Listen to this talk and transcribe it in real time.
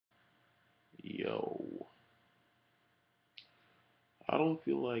Yo, I don't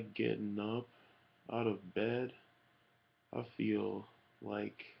feel like getting up out of bed. I feel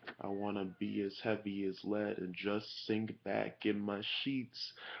like I want to be as heavy as lead and just sink back in my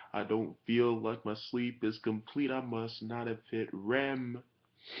sheets. I don't feel like my sleep is complete. I must not have hit REM.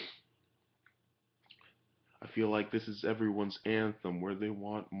 I feel like this is everyone's anthem where they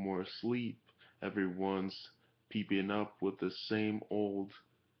want more sleep. Everyone's peeping up with the same old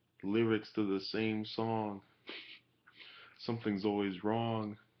lyrics to the same song. Something's always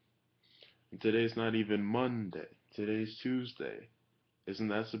wrong. And today's not even Monday. Today's Tuesday. Isn't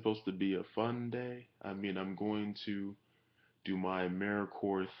that supposed to be a fun day? I mean, I'm going to do my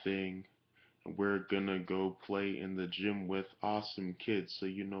AmeriCorps thing, and we're gonna go play in the gym with awesome kids. So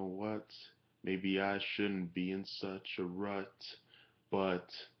you know what? Maybe I shouldn't be in such a rut, but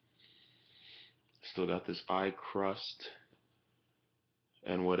still got this eye crust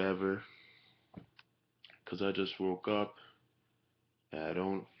and whatever, 'cause I just woke up. And I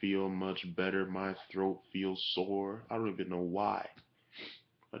don't feel much better. My throat feels sore. I don't even know why.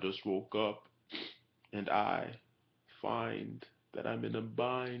 I just woke up and I find that I'm in a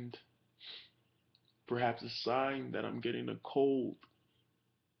bind. Perhaps a sign that I'm getting a cold.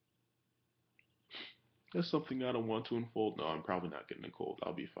 That's something I don't want to unfold. No, I'm probably not getting a cold.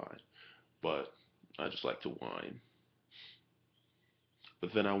 I'll be fine. But I just like to whine.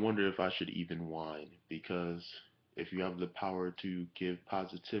 But then I wonder if I should even whine, because if you have the power to give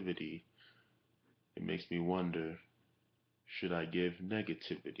positivity, it makes me wonder, should I give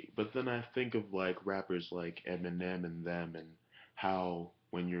negativity? But then I think of like rappers like Eminem and them, and how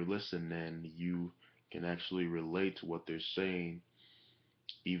when you're listening, you can actually relate to what they're saying,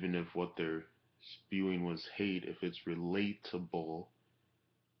 even if what they're spewing was hate. If it's relatable,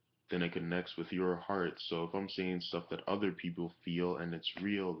 then it connects with your heart. So if I'm saying stuff that other people feel and it's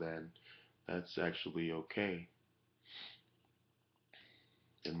real, then that's actually okay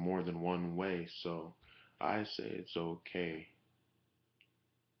in more than one way. So I say it's okay.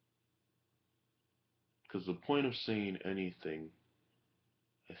 Because the point of saying anything,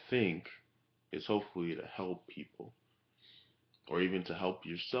 I think, is hopefully to help people, or even to help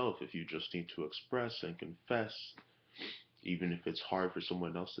yourself if you just need to express and confess, even if it's hard for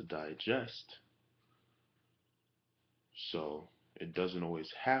someone else to digest. So it doesn't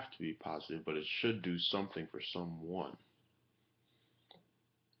always have to be positive, but it should do something for someone.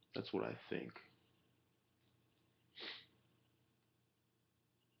 That's what I think.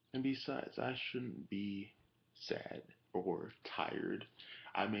 And besides, I shouldn't be sad or tired.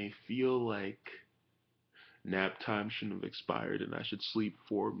 I may feel like nap time shouldn't have expired and I should sleep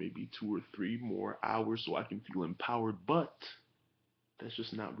for maybe 2 or 3 more hours so I can feel empowered, but that's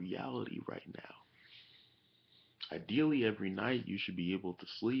just not reality right now. Ideally, every night you should be able to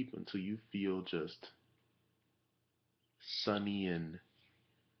sleep until you feel just sunny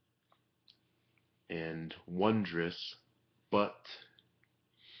and wondrous, but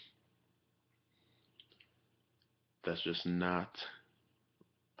that's just not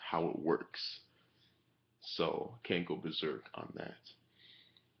how it works. So can't go berserk on that.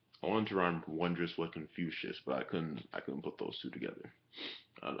 I wanted to rhyme wondrous with Confucius, but I couldn't put those two together.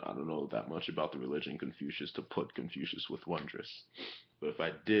 I don't know that much about the religion Confucius to put Confucius with wondrous. But if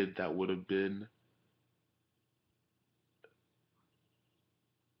I did, that would have been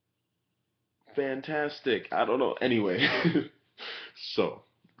fantastic. I don't know. Anyway, so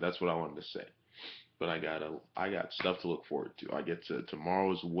that's what I wanted to say. But I got stuff to look forward to. I get to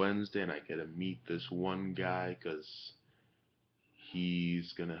tomorrow's Wednesday, and I get to meet this one guy because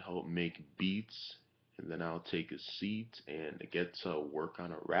he's gonna help make beats, and then I'll take a seat and get to work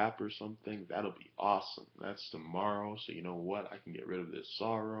on a rap or something. That'll be awesome. That's tomorrow, so you know what? I can get rid of this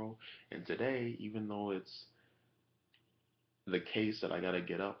sorrow. And today, even though it's the case that I gotta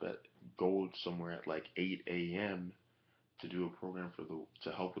get up at go somewhere at like 8 a.m. to do a program for the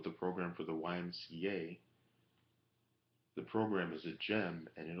to help with the program for the YMCA. The program is a gem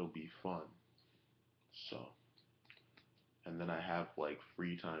and it'll be fun. So, and then I have like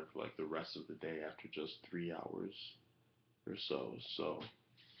free time for like the rest of the day after just 3 hours or so. So,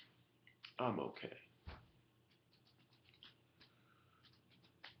 I'm okay.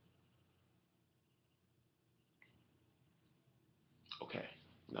 Okay.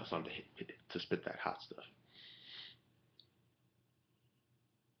 Now it's time to spit that hot stuff.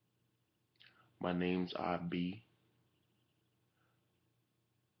 My name's IB.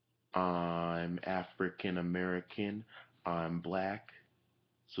 I'm African American. I'm black.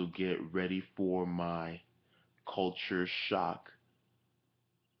 So get ready for my culture shock.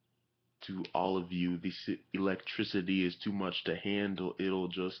 To all of you, this electricity is too much to handle. It'll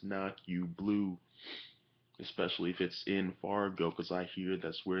just knock you blue, especially if it's in Fargo, 'cause I hear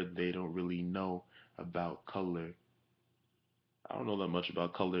that's where they don't really know about color. I don't know that much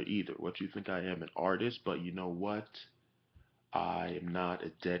about color either. What you think I am, an artist? But you know what? I am not a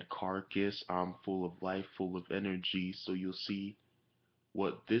dead carcass. I'm full of life, full of energy. So you'll see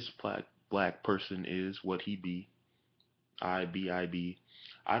what this black person is, what he be. I be, I be.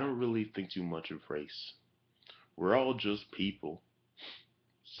 I don't really think too much of race. We're all just people.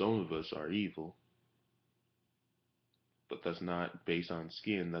 Some of us are evil, but that's not based on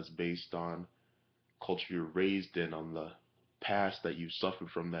skin. That's based on culture you're raised in, on the past that you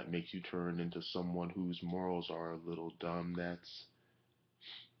suffered from that makes you turn into someone whose morals are a little dumb. That's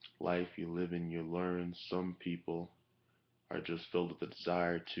life. You live and you learn. Some people are just filled with the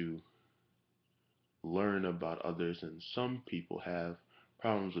desire to learn about others, and some people have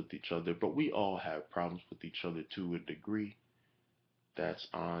problems with each other, but we all have problems with each other to a degree. That's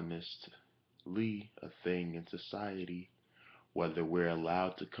honestly a thing in society. Whether we're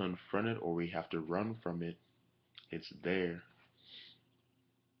allowed to confront it or we have to run from it, it's there.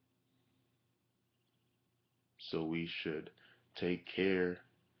 So we should take care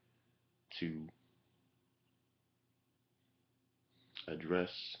to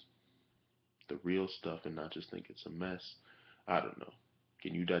address the real stuff and not just think it's a mess. I don't know.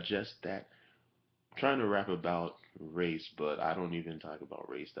 Can you digest that? I'm trying to rap about race, but I don't even talk about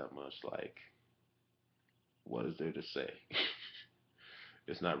race that much. Like, what is there to say?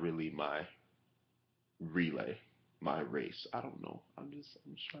 It's not really my relay, my race. I don't know. I'm just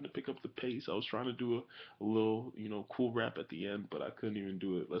trying to pick up the pace. I was trying to do a little, cool rap at the end, but I couldn't even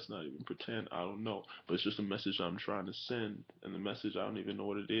do it. Let's not even pretend. I don't know. But it's just a message I'm trying to send, and the message I don't even know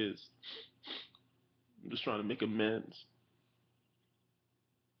what it is. I'm just trying to make amends.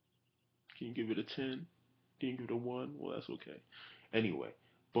 Can you give it a 10? Can you give it a 1? Well, that's okay. Anyway,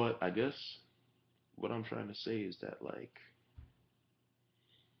 but I guess what I'm trying to say is that, like,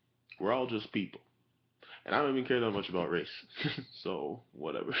 we're all just people. And I don't even care that much about race. So,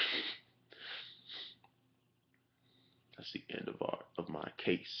 whatever. That's the end of my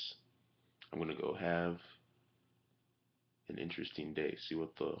case. I'm gonna go have an interesting day, see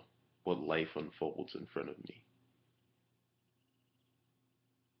what life unfolds in front of me.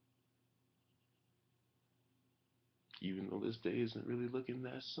 Even though this day isn't really looking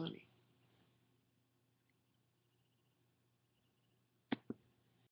that sunny.